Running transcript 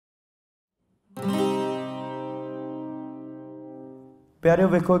प्यारे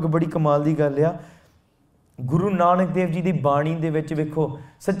वेखो एक बड़ी कमाल दी गल आ, गुरु नानक देव जी की बाणी दे विच वेखो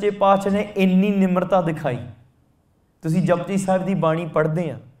सच्चे पातशाह ने इन्नी निम्रता दिखाई। तुसीं जपजी साहिब की बाणी पढ़ते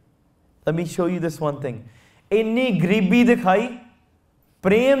हैं, let me show you this one thing, इन्नी गरीबी दिखाई,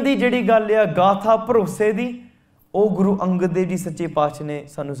 प्रेम की जिहड़ी गल आ गाथा भरोसे की, वो गुरु अंगद देव जी सच्चे पातशाह ने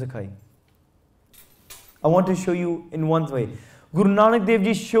सानू सिखाई। I want to show you in one way. Guru Nanak Dev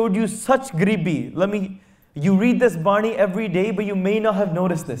Ji showed you such garibi. You read this Bani every day, but you may not have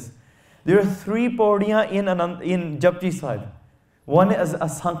noticed this. There are 3 pauriyan in Japji Sahib. One is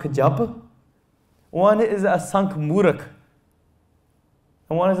Asankh Jap, one is Asankh Murak,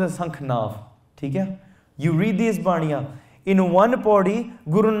 and one is Asankh Nav. ठीक है? You read these Baniyan. In one pauri,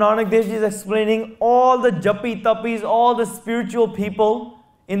 Guru Nanak Dev Ji is explaining all the Japi Tapis, all the spiritual people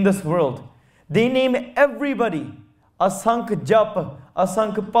in this world. They name everybody. Asankh Jap,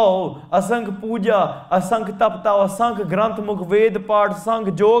 Asankh Pau, Asankh Puja, Asankh Tapta, Asankh Granth Mukh Ved Path,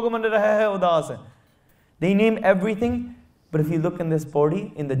 Asankh Jog Man Rahe Hai Udas. They name everything, but if you look in this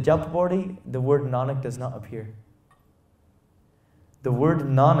pauri, in the Jap pauri, the word Nanak does not appear. The word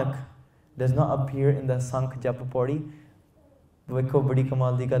Nanak does not appear in the Asankh Jap pauri. Vekho badi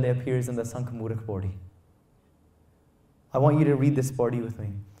kamal di gal appears in the Asankh Murak pauri. I want you to read this pauri with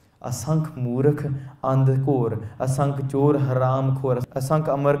me. असंख मूर्ख अंधकोर, असंख चोर हराम खोर, असंख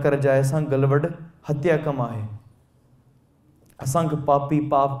अमर कर जाए, असंख गलवड हत्या कमाए, असंख पापी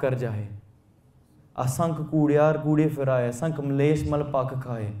पाप कर जाए, असंख कूड़ियार कूड़े फिराए, असंख मलेश मल पक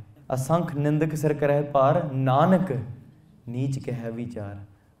खाए, असंख निंदक सिर करे पार, नानक नीच कह विचार,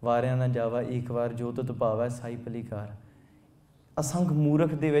 वारिया न जावा एक बार जो तुत पावै साई भलीकार। असंख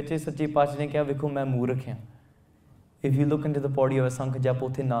मूर्ख दे विच सच्चे पातशाह ने कहा वेखो मैं मूर्ख हाँ। If you look into the body of Asankh Jap,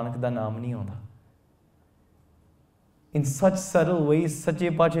 उत्थे नानक दा नाम नहीं आउंदा। In such subtle ways, सच्चे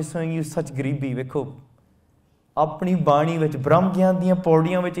पातशाह showing you such गरीबी। वेखो अपनी बाणी विच ब्रह्म ज्ञान दीयां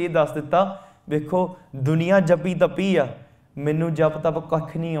पौड़ियां विच ये दस दिता, वेखो दुनिया जपी तपी आ, मैनू जप तप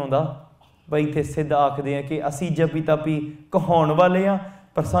कख नहीं आउंदा। भाई इत्थे सिद्ध आखदे आ कि असी जपी तपी कहाउण वाले आ,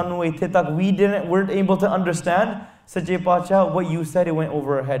 पर सानू इत्थे तक weren't able to understand। सच्चे पातशाह, what you said, it went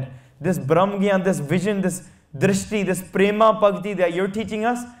over our head. This ब्रह्म ज्ञान, this vision, this drishti, this prema bhakti that you're teaching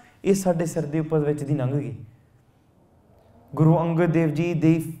us, is ਸਾਡੇ ਸਿਰ ਦੇ ਉੱਪਰ ਵਿੱਚ ਦੀ ਲੰਘ ਗਈ। Guru Angad Dev Ji,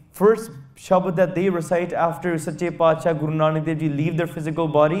 the first shabad that they recite after Sache Paatshah Guru Nanak Dev Ji leave their physical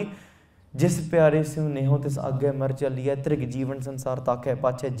body, जिस प्यारे से नेहो तिस आगे मर चलिया, त्रिग जीवन संसार ताक है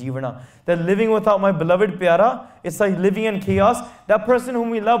पाछे जीवना। That living without my beloved pyara, it's like living in chaos. That person whom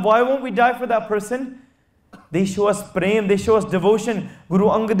we love, why won't we die for that person? They show us prem, they show us devotion. Guru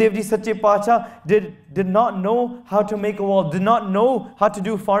Angad Dev Ji Sache Paatshah did not know how to make a wall, did not know how to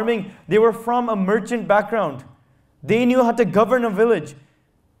do farming. They were from a merchant background. They knew how to govern a village.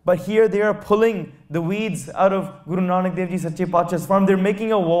 But here they are pulling the weeds out of Guru Nanak Dev Ji Sache Paatshah's farm. They're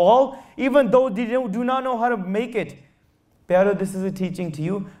making a wall, even though they do not know how to make it. Pyaro, this is a teaching to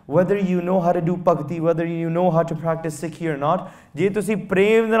you. Whether you know how to do bhakti, whether you know how to practice Sikhi or not, je tusi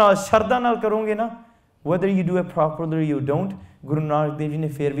prem naal shraddha naal karoge na, whether you do it properly or you don't, Guru Nanak Dev Ji ne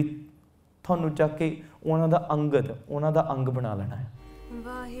fir bhi thanu chak ke ਉਹਨਾਂ ਦਾ ਅੰਗਦ, ਉਹਨਾਂ ਦਾ ਅੰਗ ਬਣਾ ਲੈਣਾ ਹੈ।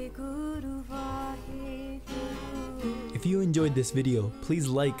 If you enjoyed this video, please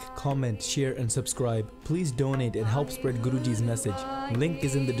like, comment, share and subscribe. Please donate and help spread Guruji's message. Link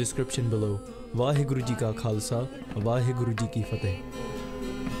is in the description below. Vaheguru Ji ka Khalsa, Vaheguru Ji ki Fateh.